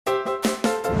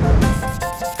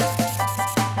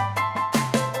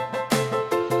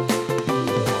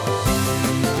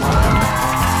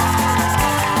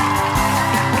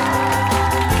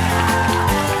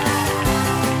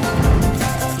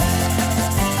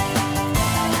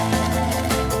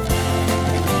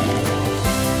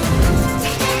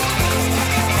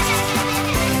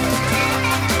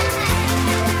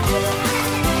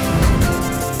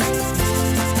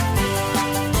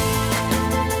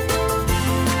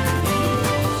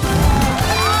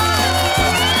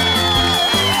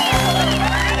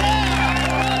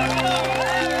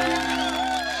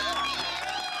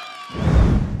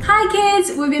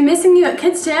at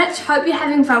Kids Church. Hope you're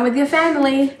having fun with your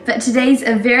family. But today's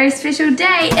a very special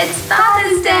day. It's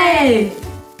Father's Day.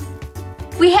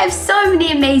 We have so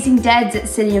many amazing dads at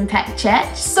City Impact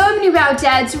Church. So many of our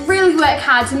dads really work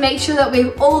hard to make sure that we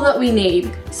have all that we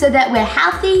need, so that we're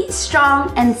healthy,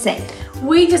 strong and safe.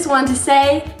 We just want to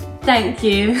say thank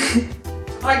you.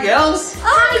 Hi girls!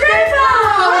 Hi Grandpa!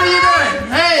 How are you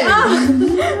doing?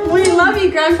 Hey! We love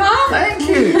you, Grandpa. Thank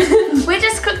you. We're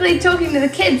just quickly talking to the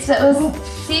kids, so we'll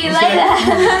see you later.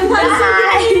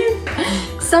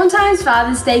 Bye. Sometimes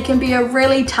Father's Day can be a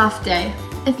really tough day.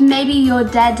 If maybe your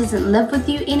dad doesn't live with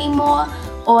you anymore,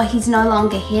 or he's no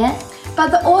longer here. But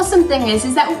the awesome thing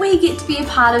is that we get to be a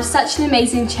part of such an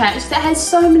amazing church that has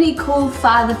so many cool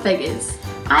father figures.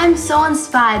 I am so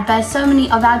inspired by so many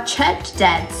of our church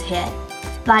dads here,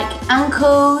 like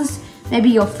uncles, maybe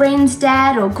your friend's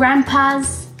dad or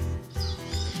grandpa's.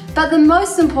 But the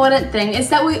most important thing is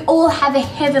that we all have a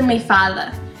heavenly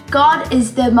Father. God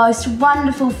is the most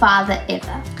wonderful Father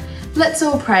ever. Let's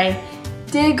all pray.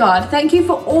 Dear God, thank you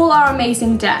for all our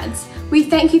amazing dads. We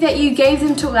thank you that you gave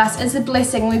them to us as a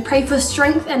blessing. We pray for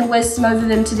strength and wisdom over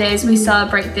them today as we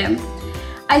celebrate them.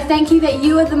 I thank you that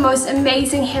you are the most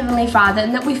amazing Heavenly Father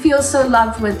and that we feel so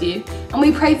loved with you. And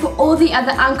we pray for all the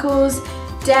other uncles,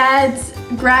 dads,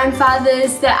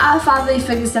 grandfathers that are fatherly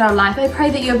figures in our life. I pray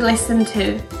that you'll bless them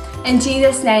too. In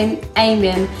Jesus' name,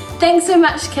 amen. Thanks so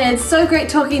much, kids. So great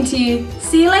talking to you.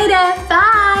 See you later.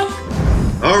 Bye.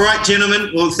 All right,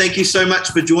 gentlemen. Well, thank you so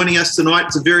much for joining us tonight.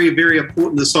 It's a very, very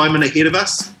important assignment ahead of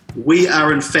us. We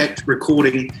are, in fact,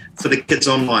 recording for the kids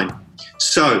online.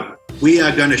 So we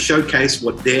are going to showcase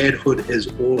what dadhood is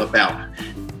all about.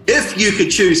 If you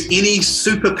could choose any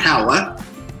superpower,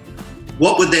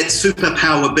 what would that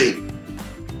superpower be?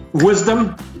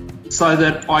 Wisdom, so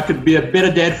that I could be a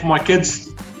better dad for my kids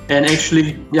and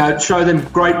actually show them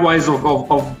great ways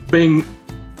of being,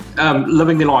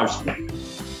 living their lives.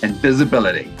 And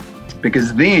visibility,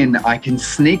 because then I can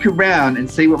sneak around and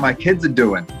see what my kids are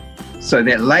doing, so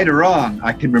that later on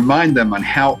I can remind them on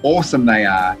how awesome they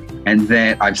are and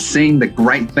that I've seen the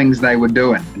great things they were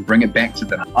doing and bring it back to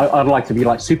them. I'd like to be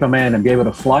like Superman and be able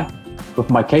to fly with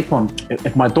my cape on.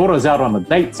 If my daughter's out on a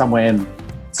date somewhere and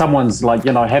someone's like,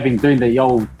 doing the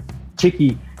old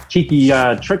cheeky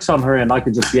tricks on her, and I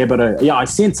could just be able to, I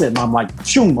sense it and I'm like,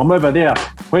 shoom, I'm over there.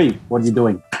 Wait, what are you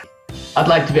doing? I'd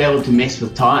like to be able to mess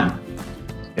with time.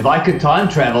 If I could time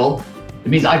travel, it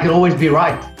means I could always be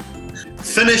right.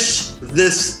 Finish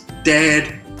this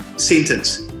dad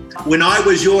sentence. When I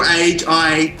was your age,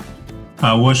 I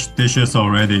washed dishes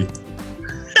already.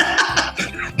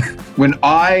 When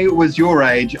I was your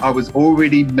age, I was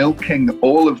already milking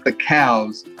all of the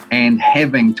cows and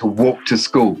having to walk to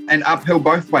school. And uphill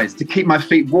both ways. To keep my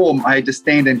feet warm, I had to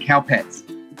stand in cow pads.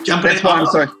 That's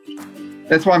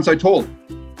why I'm so tall.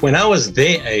 When I was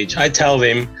their age, I tell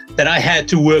them that I had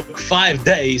to work 5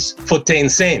 days for 10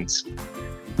 cents.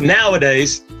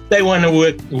 Nowadays, they want to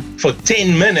work for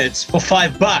 10 minutes for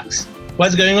 $5.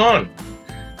 What's going on?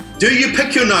 Do you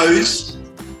pick your nose,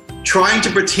 trying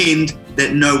to pretend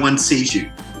that no one sees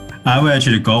you? I will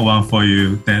actually go one for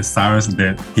you that Cyrus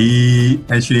did. He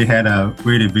actually had a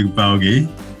really big bogey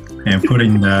and put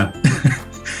in the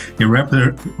he wrapped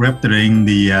it in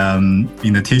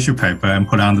the tissue paper and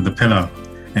put it under the pillow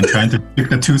and trying to pick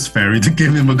the tooth fairy to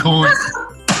give him a coin.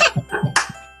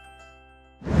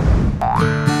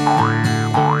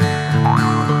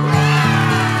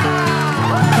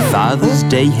 Father's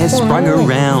Day has sprung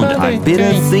around. I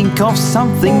better think of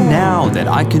something now that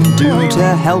I can do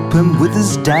to help him with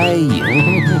his day.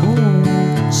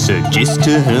 Suggest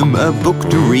to him a book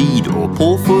to read or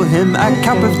pour for him a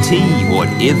cup of tea.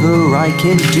 Whatever I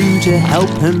can do to help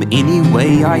him any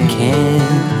way I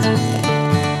can.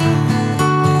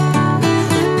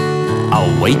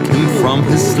 I'll wake him from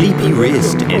his sleepy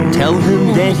rest and tell him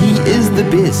that he is the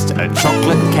best. A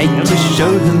chocolate cake to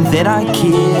show him that I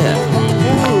care.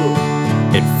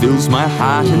 It fills my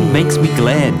heart and makes me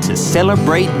glad to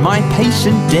celebrate my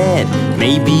patient dad.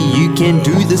 Maybe you can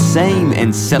do the same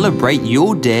and celebrate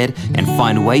your dad and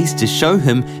find ways to show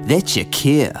him that you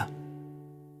care.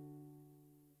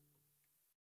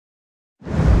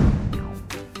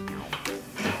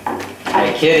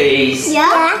 Hey kiddies.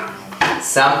 Yeah?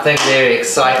 Something very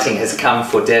exciting has come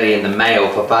for Daddy in the mail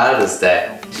for Father's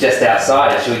Day. It's just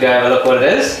outside. Should we go have a look what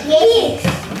it is? Yes.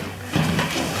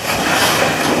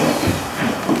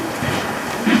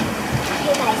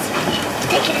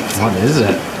 What is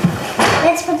it?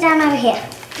 Let's put it down over here.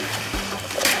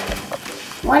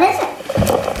 What is it?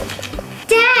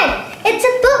 Dad, it's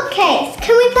a bookcase.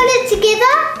 Can we put it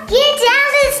together? Yeah, Dad,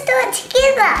 let's do it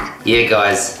together. Yeah,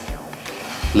 guys.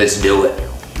 Let's do it.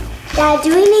 Dad, do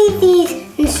we need these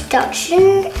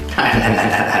instructions? No,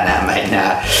 mate,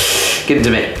 no. Give them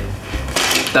to me.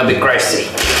 Don't be grossy.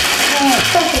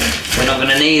 We're not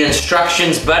gonna need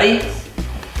instructions, buddy.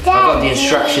 I've got the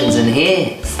instructions in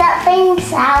here. Stop being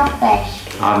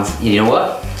selfish. You know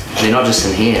what? They're not just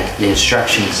in here. The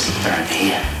instructions are in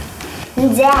here.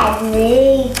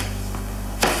 Daddy.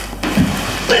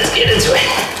 Let's get into it.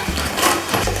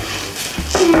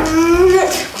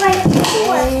 That's quite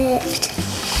cool.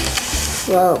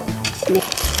 Whoa.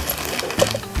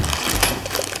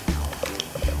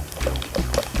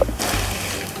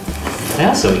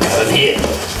 Now, so we got in here.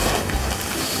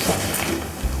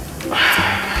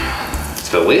 It's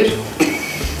a bit weird.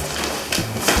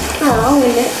 Oh,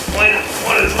 wait.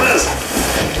 What is this?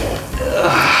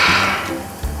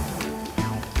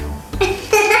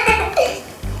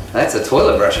 That's a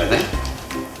toilet brush, I think.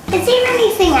 Is there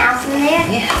anything else in there?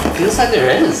 Yeah, it feels like there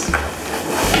is.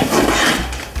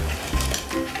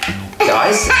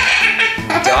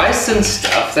 Dice and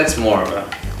stuff. That's more of a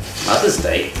Mother's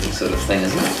Day sort of thing,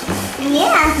 isn't it?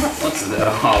 Yeah. What's that?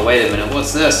 Oh, wait a minute.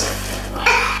 What's this?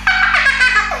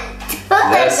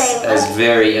 This is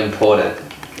very important.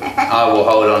 I will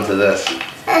hold on to this.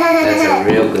 That's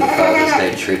a real good Father's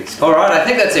Day treat. All right, I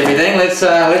think that's everything. Let's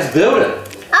build it.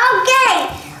 Okay.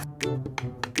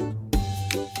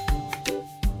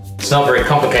 It's not very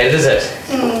complicated, is it?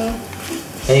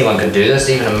 Anyone could do this,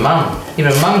 even a mum.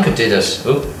 Even a mum could do this.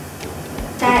 Oop.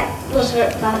 That was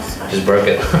it last time. Just broke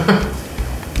it.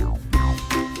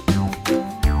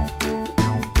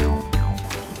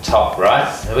 Top, right?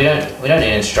 We don't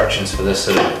need instructions for this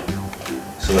sort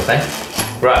of thing.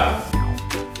 Right.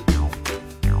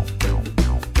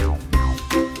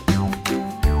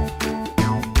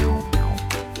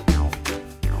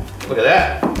 Look at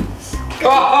that.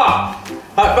 Oh!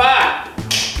 High five!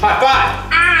 High five!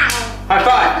 Ow! High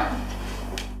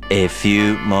five! A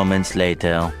few moments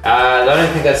later. I don't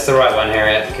think that's the right one,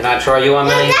 Harriet. Can I try your one,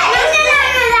 No, Millie? no,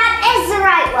 that is the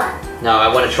right one. No,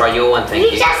 I want to try your one, thank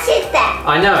you. You just said that.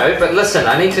 I know, but listen,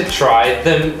 I need to try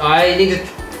them. I need to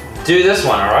do this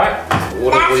one, alright?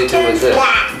 What do you do with this?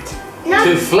 Flat. No,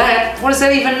 Too flat? What does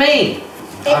that even mean?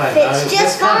 it fits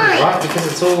just That's gotta be fine. right, because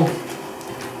it's all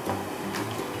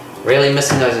really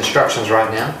missing those instructions right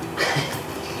now.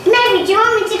 Maybe, do you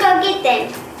want me to go get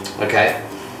them? Okay.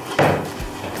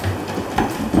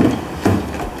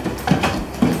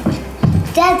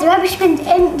 Dad, the rubbish bin's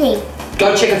empty.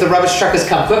 Go check if the rubbish truck has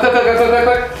come. Quick, quick, quick, quick, quick,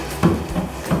 quick.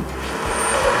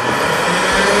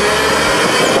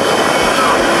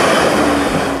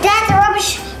 Dad,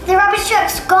 the rubbish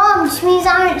truck's gone, which means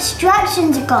our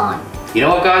instructions are gone. You know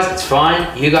what, guys? It's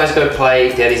fine. You guys go play.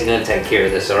 Daddy's gonna take care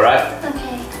of this, alright?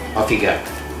 Okay. Off you go.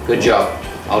 Good job.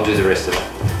 I'll do the rest of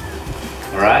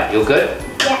it. Alright? You're good?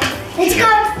 Yeah. Let's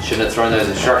go. Shouldn't have thrown those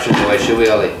instructions away, should we,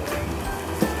 Ollie?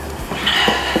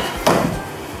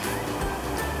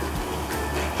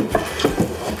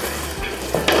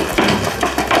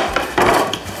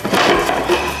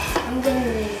 I'm gonna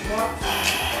read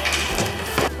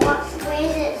where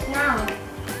is it now?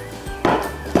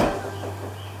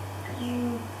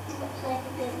 Looks like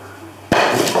a good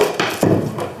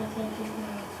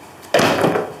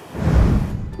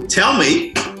one. Tell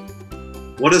me,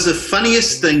 what is the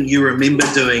funniest thing you remember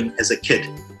doing as a kid?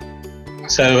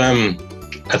 So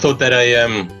I thought that I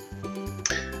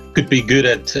could be good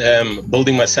at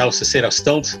building myself a set of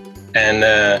stilts and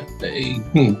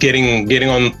getting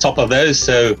on top of those.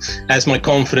 So as my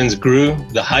confidence grew,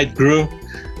 the height grew,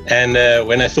 and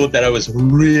when I thought that I was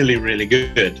really, really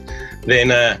good,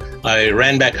 then I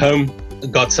ran back home,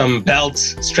 got some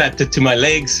belts, strapped it to my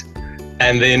legs,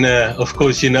 and then of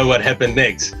course you know what happened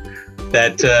next,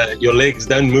 that your legs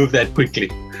don't move that quickly.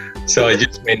 So I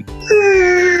just went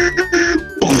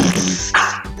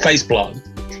face plant.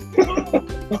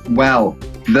 Well,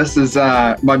 this is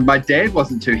my dad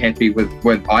wasn't too happy with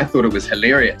I thought it was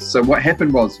hilarious. So what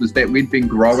happened was that we'd been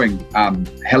growing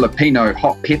jalapeno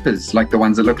hot peppers, like the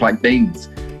ones that look like beans,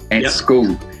 at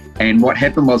school. And what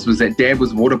happened was that Dad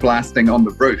was water blasting on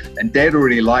the roof, and Dad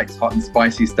already likes hot and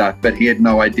spicy stuff, but he had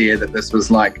no idea that this was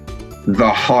like the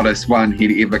hottest one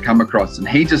he'd ever come across, and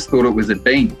he just thought it was a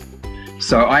bean.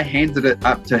 So I handed it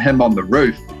up to him on the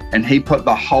roof, and he put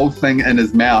the whole thing in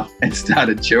his mouth and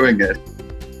started chewing it.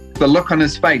 The look on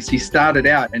his face, he started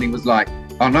out and he was like,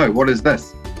 oh no, what is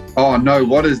this? Oh no,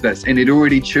 what is this? And he'd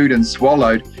already chewed and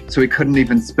swallowed, so he couldn't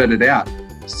even spit it out.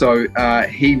 So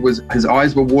his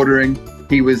eyes were watering.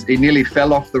 He nearly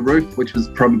fell off the roof, which was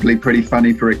probably pretty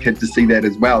funny for a kid to see that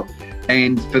as well.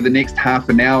 And for the next half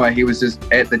an hour, he was just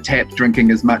at the tap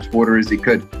drinking as much water as he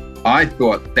could. I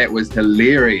thought that was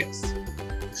hilarious.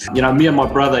 You know, me and my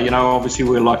brother, you know, obviously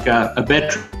we're like a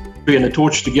battery and a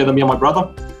torch together, me and my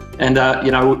brother. And,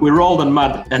 you know, we rolled in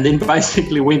mud and then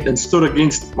basically went and stood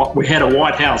against what we had, a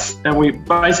white house. And we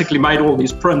basically made all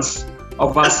these prints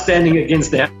of us standing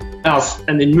against the house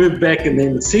and then moved back and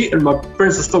then see. And my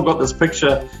parents have still got this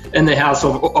picture in the house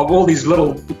of all these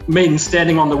little men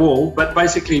standing on the wall. But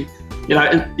basically, you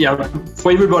know,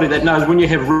 for everybody that knows, when you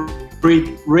have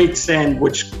red sand,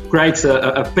 which creates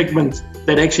a pigment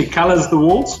that actually colors the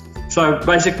walls. So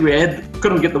basically we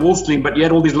couldn't get the walls clean, but you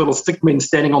had all these little stick men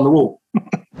standing on the wall.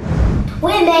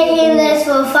 We're making this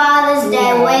for Father's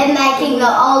Day. We're making the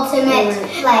ultimate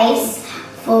place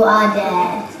for our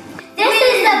dad. This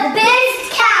is the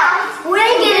best couch.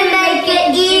 We're gonna make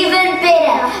it even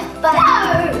better. But I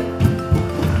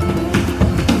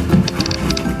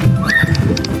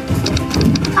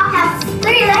have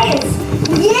 3 layers.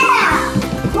 Yeah.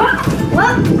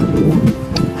 What?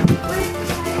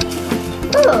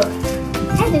 Ooh,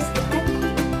 and this.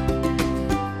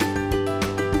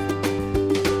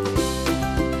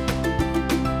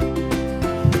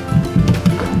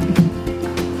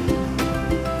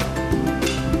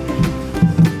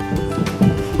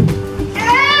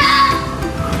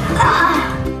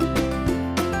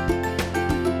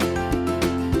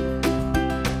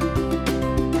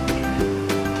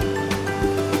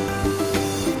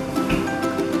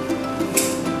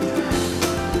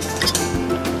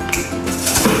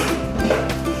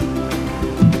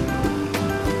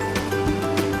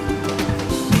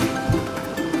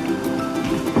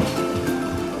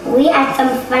 We have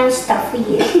some fun stuff for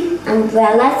you.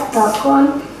 Umbrellas,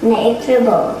 popcorn, and an extra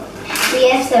bowl. We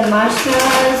have some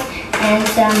marshmallows and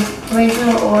some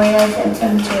original Oreos and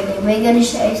some jelly. We're going to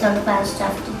show you some fun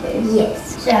stuff to do.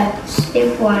 Yes. So,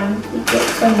 step 1, we get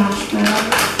some marshmallows.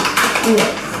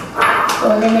 Yes.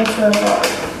 Pour them into a bowl.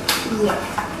 Yes.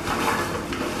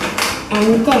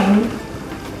 And then,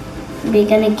 we're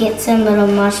going to get some little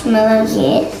marshmallows.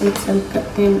 Yes. And put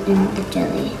them in the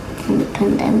jelly. And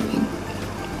put them in.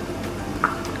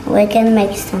 We're gonna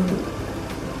make some.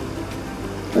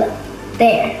 Look,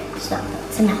 there. So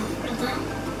that's enough.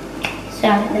 So,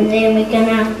 and then we're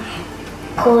gonna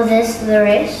pour the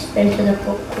rest into the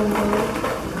popcorn bowl.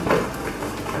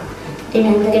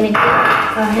 Then we're gonna get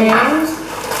our hands,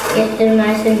 get them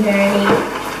nice and dirty.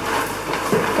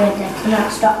 Good, that's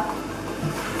enough. Stop.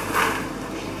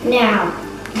 Now,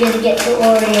 we're gonna get the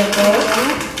Oreo bowl.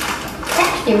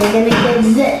 Actually, we're gonna get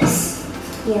this.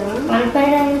 Yeah. Want to put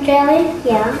it in the jelly?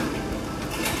 Yeah.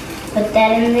 Put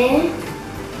that in there.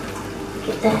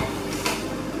 Get that.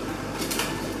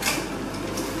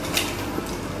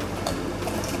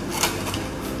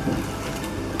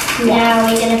 Now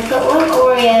we're going to put one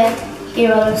Oreo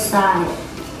here on the side.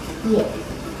 Yeah.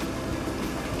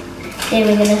 Then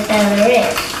we're going to throw the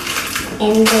rest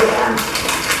in there.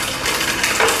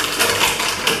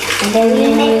 And then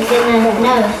we're going to,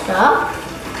 no, stop.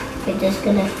 We're just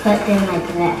going to put them like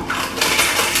that.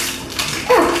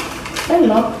 Oh, one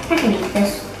more. I can eat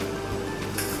this.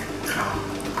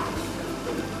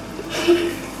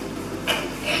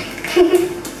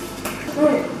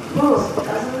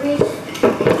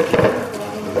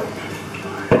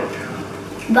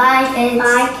 Bye, kids.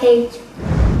 Bye, kids.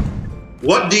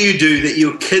 What do you do that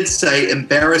your kids say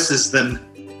embarrasses them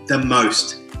the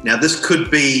most? Now, this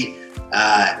could be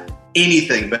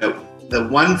anything, but the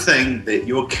one thing that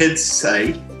your kids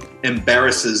say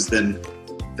embarrasses them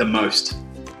the most?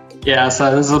 Yeah,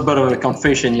 so this is a bit of a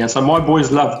confession. Yeah, so my boys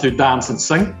love to dance and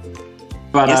sing,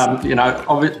 but Yes. you know,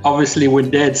 obviously when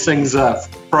Dad sings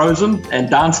Frozen and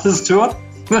dances to it,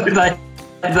 they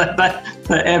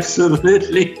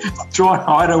absolutely try and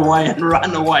hide away and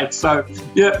run away. So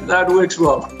yeah, that works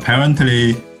well.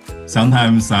 Apparently,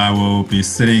 sometimes I will be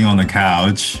sitting on the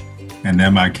couch and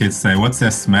then my kids say, "What's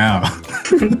that smell?"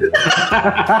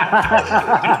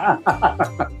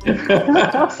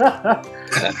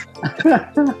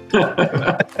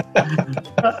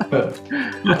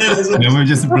 Then we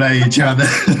just play each other.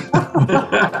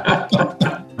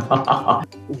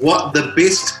 What the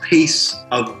best piece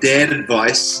of dad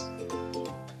advice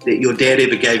that your dad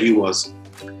ever gave you was?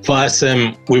 For us,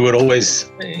 we would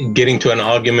always get into an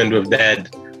argument with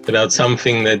Dad about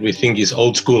something that we think is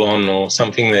old school on, or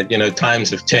something that, you know, times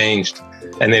have changed.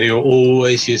 And then he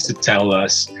always used to tell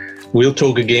us, "We'll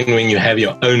talk again when you have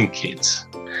your own kids."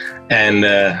 And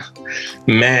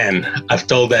man, I've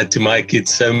told that to my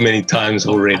kids so many times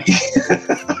already.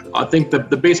 I think the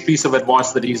best piece of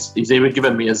advice that he's ever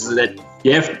given me is that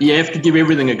you have to give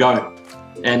everything a go.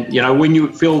 And you know, when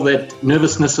you feel that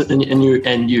nervousness in you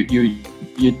and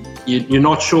you're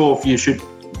not sure if you should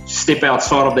step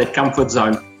outside of that comfort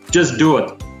zone, just do it.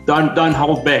 don't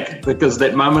hold back, because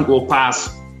that moment will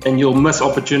pass and you'll miss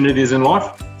opportunities in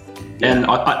life. And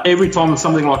I, every time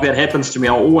something like that happens to me,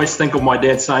 I always think of my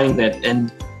dad saying that,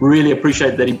 and really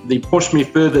appreciate that he pushed me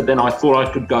further than I thought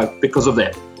I could go because of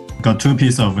that. Got 2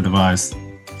 pieces of advice.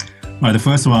 The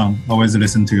first one, always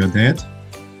listen to your dad.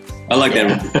 I like that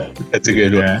one. That's a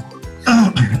good one. Yeah.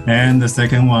 And the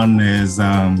second one is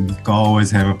God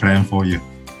always have a plan for you.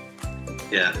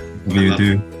 Yeah. What do you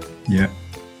do? Yeah.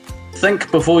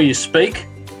 Think before you speak,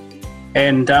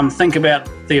 and think about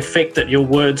the effect that your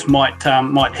words might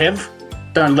have.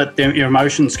 Don't let your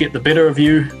emotions get the better of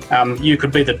you. You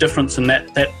could be the difference in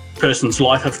that person's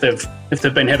life if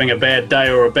they've been having a bad day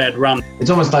or a bad run. It's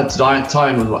almost like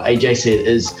tying with what AJ said,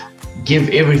 is give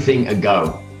everything a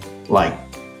go. Like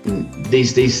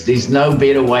there's no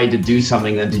better way to do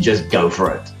something than to just go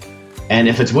for it. And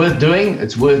if it's worth doing,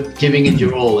 it's worth giving it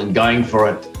your all and going for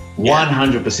it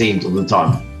 100% of the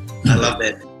time. I love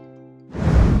that.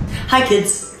 Hi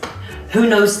kids. Who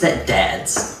knows that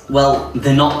dads, well,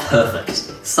 they're not perfect.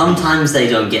 Sometimes they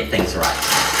don't get things right.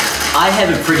 I have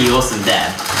a pretty awesome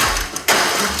dad.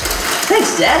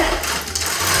 Thanks, Dad.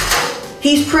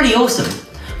 He's pretty awesome,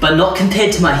 but not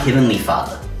compared to my Heavenly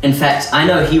Father. In fact, I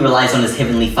know he relies on his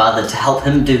Heavenly Father to help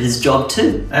him do his job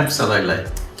too. Absolutely.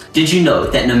 Did you know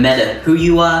that no matter who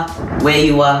you are, where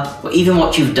you are, or even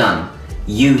what you've done,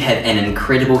 you have an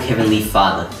incredible Heavenly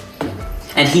Father?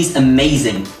 And he's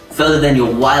amazing, further than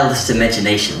your wildest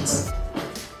imaginations.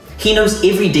 He knows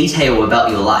every detail about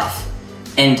your life,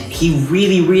 and he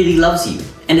really, really loves you.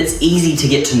 And it's easy to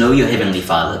get to know your Heavenly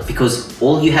Father because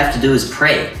all you have to do is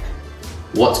pray.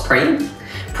 What's praying?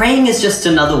 Praying is just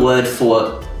another word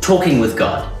for talking with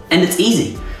God, and it's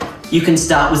easy. You can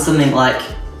start with something like,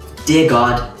 "Dear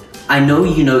God, I know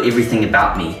you know everything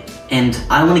about me, and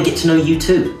I want to get to know you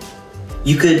too."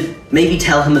 You could maybe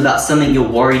tell him about something you're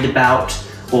worried about,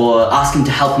 or ask him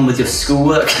to help him with your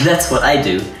schoolwork. That's what I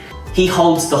do. He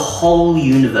holds the whole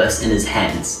universe in his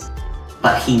hands,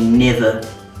 but he never,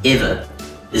 ever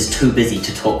is too busy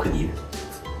to talk with you.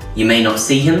 You may not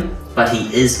see him, but he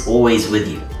is always with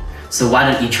you. So why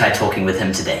don't you try talking with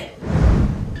him today?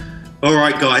 All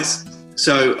right, guys.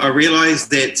 So I realize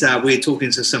that we're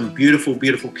talking to some beautiful,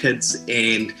 beautiful kids,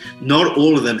 and not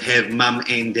all of them have mum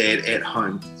and dad at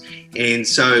home. And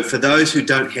so for those who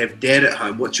don't have dad at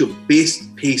home, what's your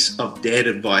best piece of dad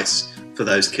advice for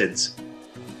those kids?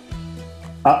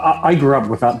 I grew up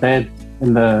without dad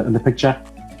in the picture.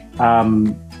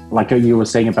 Like you were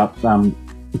saying about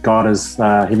God as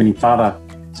Heavenly Father.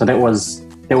 So that was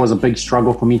a big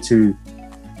struggle for me to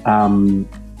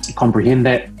comprehend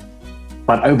that.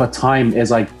 But over time,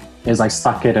 as I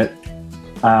stuck at it,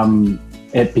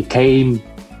 it became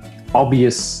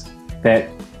obvious that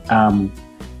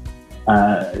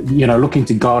looking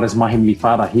to God as my Heavenly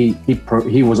Father, He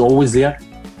was always there.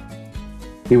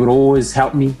 He would always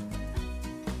help me.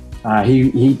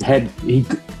 He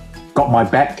got my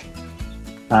back.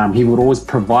 He would always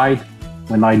provide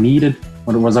when I needed,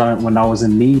 when I was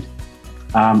in need,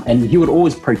 and he would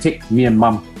always protect me and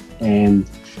Mum and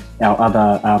our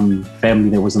other family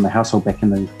that was in the household back in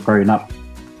the growing up.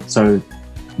 So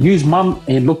use Mum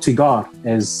and look to God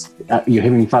as your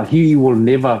Heavenly Father. He will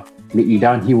never let you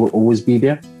down. He will always be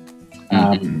there.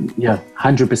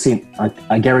 100%.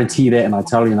 I guarantee that, and I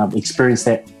tell you, and I've experienced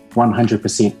that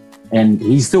 100%. And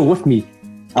He's still with me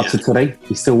up to today.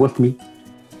 He's still with me.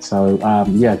 So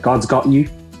God's got you.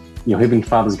 Your Heavenly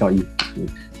Father's got you.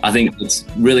 I think it's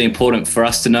really important for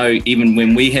us to know, even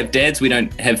when we have dads, we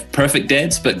don't have perfect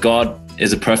dads, but God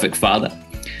is a perfect father.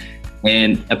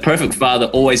 And a perfect father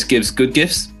always gives good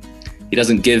gifts. He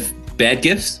doesn't give bad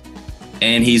gifts.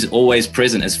 And He's always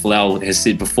present, as Falau has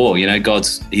said before.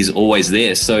 He's always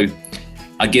there. So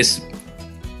I guess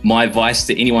my advice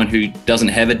to anyone who doesn't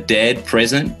have a dad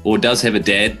present or does have a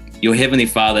dad, your Heavenly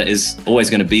Father is always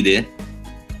going to be there.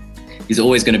 He's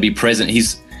always going to be present.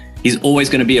 He's always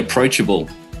going to be approachable.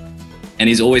 And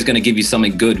He's always going to give you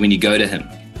something good when you go to Him.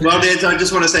 Well, dads, I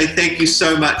just want to say thank you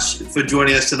so much for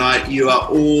joining us tonight. You are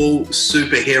all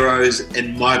superheroes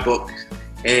in my book.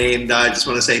 And I just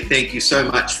want to say thank you so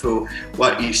much for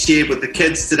what you shared with the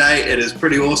kids today. It is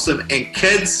pretty awesome. And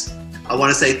kids, I want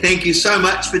to say thank you so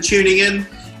much for tuning in.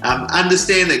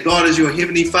 Understand that God is your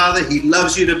Heavenly Father. He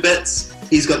loves you to bits.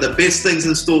 He's got the best things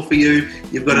in store for you.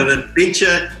 You've got an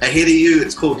adventure ahead of you.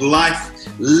 It's called life.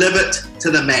 Live it to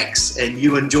the max, and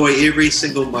you enjoy every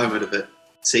single moment of it.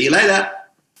 See you later.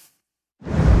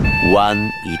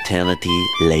 One eternity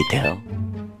later.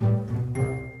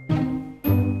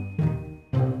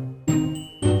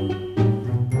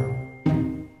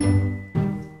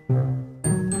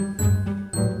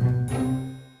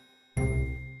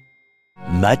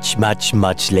 Much, much,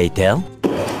 much later.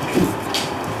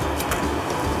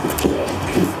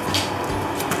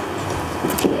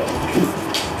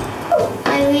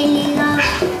 I really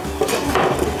love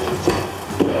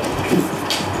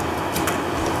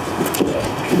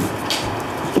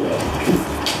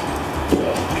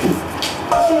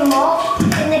more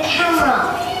in the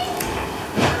camera.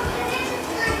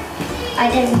 I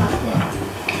didn't love the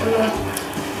camera.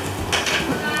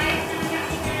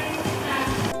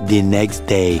 The next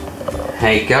day.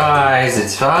 Hey guys,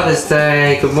 it's Father's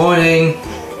Day. Good morning.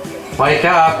 Wake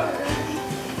up.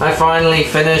 I finally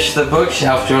finished the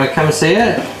bookshelf. Do you want to come see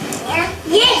it?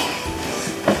 Yes!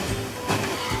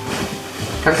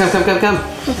 Come.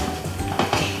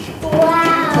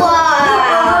 Wow!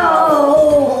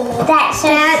 That's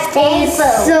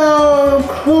stable. So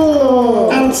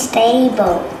cool. And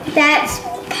stable. That's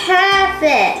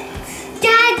perfect.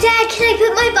 Dad, can I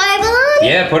put my Bible on?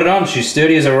 Yeah, put it on. She's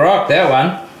sturdy as a rock, that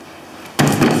one.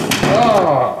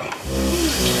 Oh.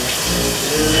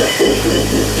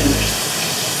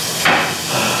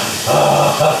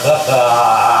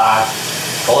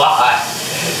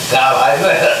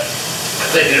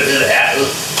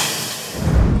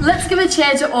 Let's give a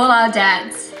cheer to all our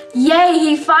dads. Yay,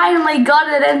 he finally got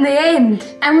it in the end.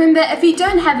 And remember, if you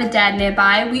don't have a dad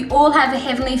nearby, we all have a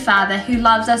Heavenly Father who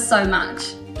loves us so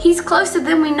much. He's closer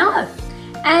than we know.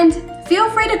 And feel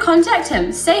free to contact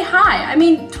him, say hi. I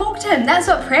mean, talk to him, that's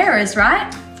what prayer is,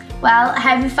 right? Well,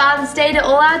 happy Father's Day to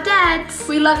all our dads.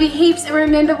 We love you heaps, and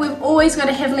remember, we've always got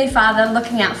a Heavenly Father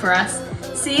looking out for us.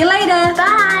 See you later,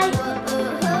 bye.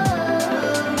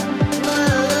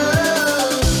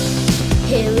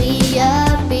 Here we